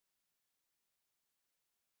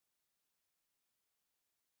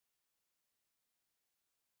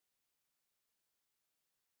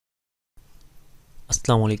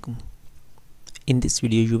Assalamu alaikum. In this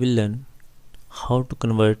video you will learn how to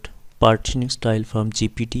convert partitioning style from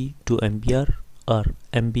GPT to MBR or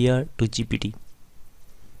MBR to GPT.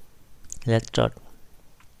 Let's start.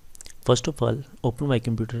 First of all, open my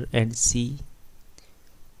computer and see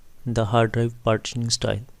the hard drive partitioning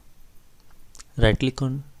style. Right click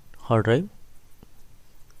on hard drive,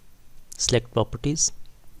 select properties.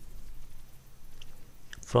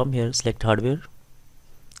 From here select hardware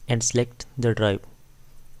and select the drive.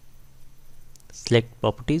 Select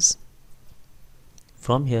properties.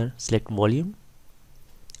 From here select volume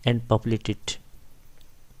and populate it.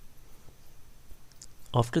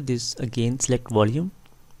 After this again select volume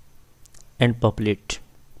and populate.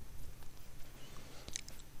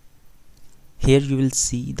 Here you will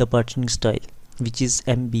see the partitioning style, which is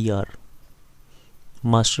MBR,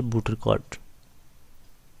 master boot record.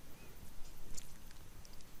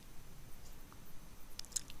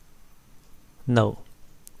 Now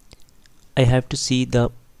I have to see the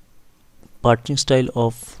partitioning style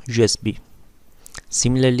of USB.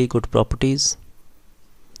 Similarly, go to properties,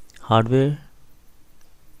 hardware,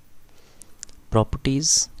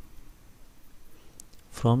 properties.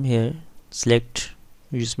 From here select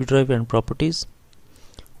USB drive and properties,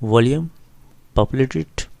 volume, populate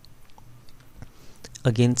it.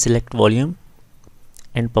 Again select volume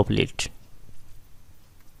and populate.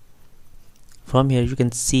 From here you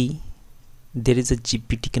can see there is a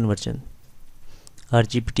GPT conversion or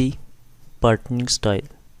GPT partitioning style.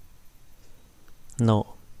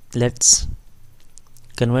 Now let's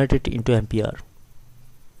convert it into MBR.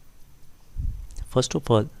 First of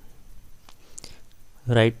all,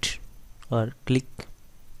 right or click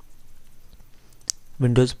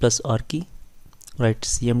Windows plus R key, write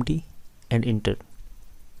CMD and enter.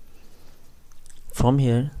 From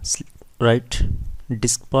here write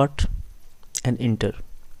disk part and enter.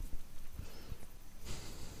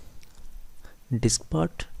 Disk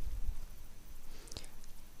part,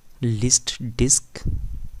 list disk.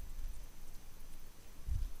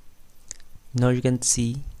 Now you can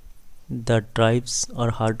see the drives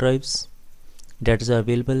or hard drives that is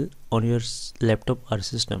available on your laptop or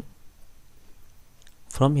system.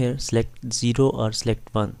 From here select 0 or select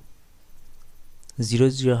 1. 0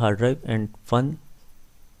 is your hard drive and 1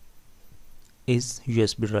 is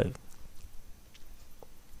USB drive.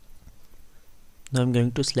 Now I'm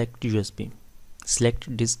going to select USB.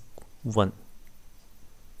 Select disk 1.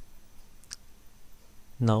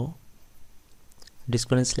 Now disk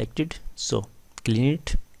 1 is selected, so clean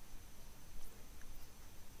it.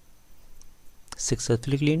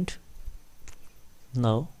 Successfully cleaned.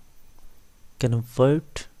 Now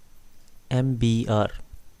convert MBR.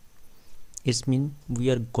 It means we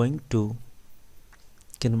are going to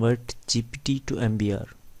convert GPT to MBR.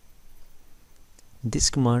 This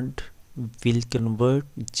command will convert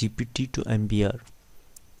GPT to MBR.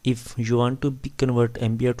 If you want to convert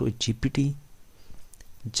MBR to GPT,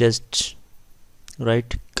 just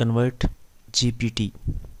write convert GPT.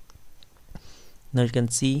 Now you can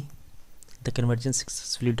see the conversion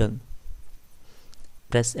successfully done.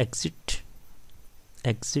 Press exit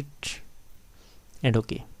and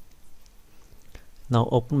OK. Now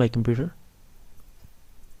open my computer,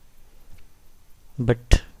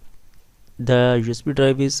 but the USB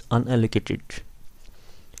drive is unallocated.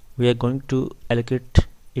 We are going to allocate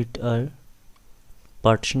it or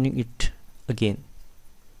partitioning it again.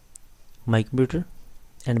 My computer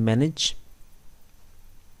and manage.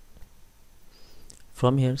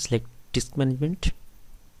 From here select disk management,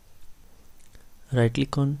 right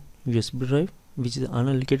click on USB drive which is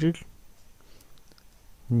unallocated,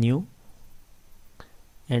 new,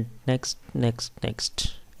 and next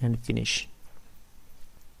and finish.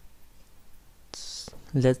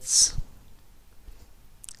 Let's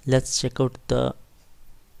check out the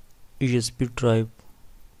USB drive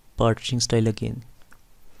partitioning style again.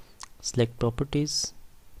 Select properties,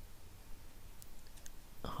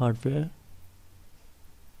 hardware,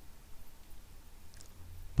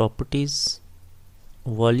 properties,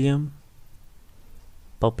 volume,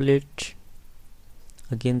 populate.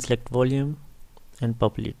 Again select volume and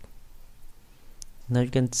populate. Now you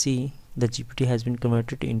can see the GPT has been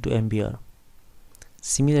converted into MBR.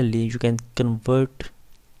 Similarly, you can convert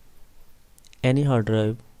any hard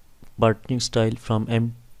drive partitioning style from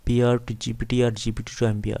MBR to GPT or GPT to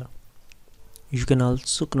MBR. You can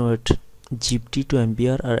also convert GPT to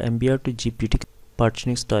MBR or MBR to GPT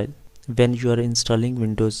partitioning style when you are installing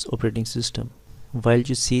Windows operating system. While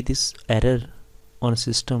you see this error on a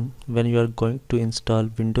system when you are going to install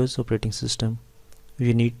Windows operating system,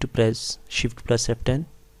 you need to press Shift plus F10.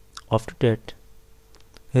 After that,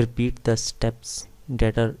 repeat the steps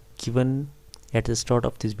that are given at the start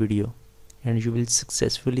of this video, and you will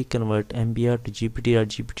successfully convert MBR to GPT or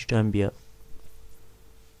GPT to MBR.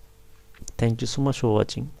 Thank you so much for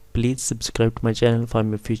watching. Please subscribe to my channel for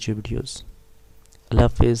my future videos. Allah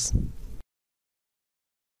Hafiz.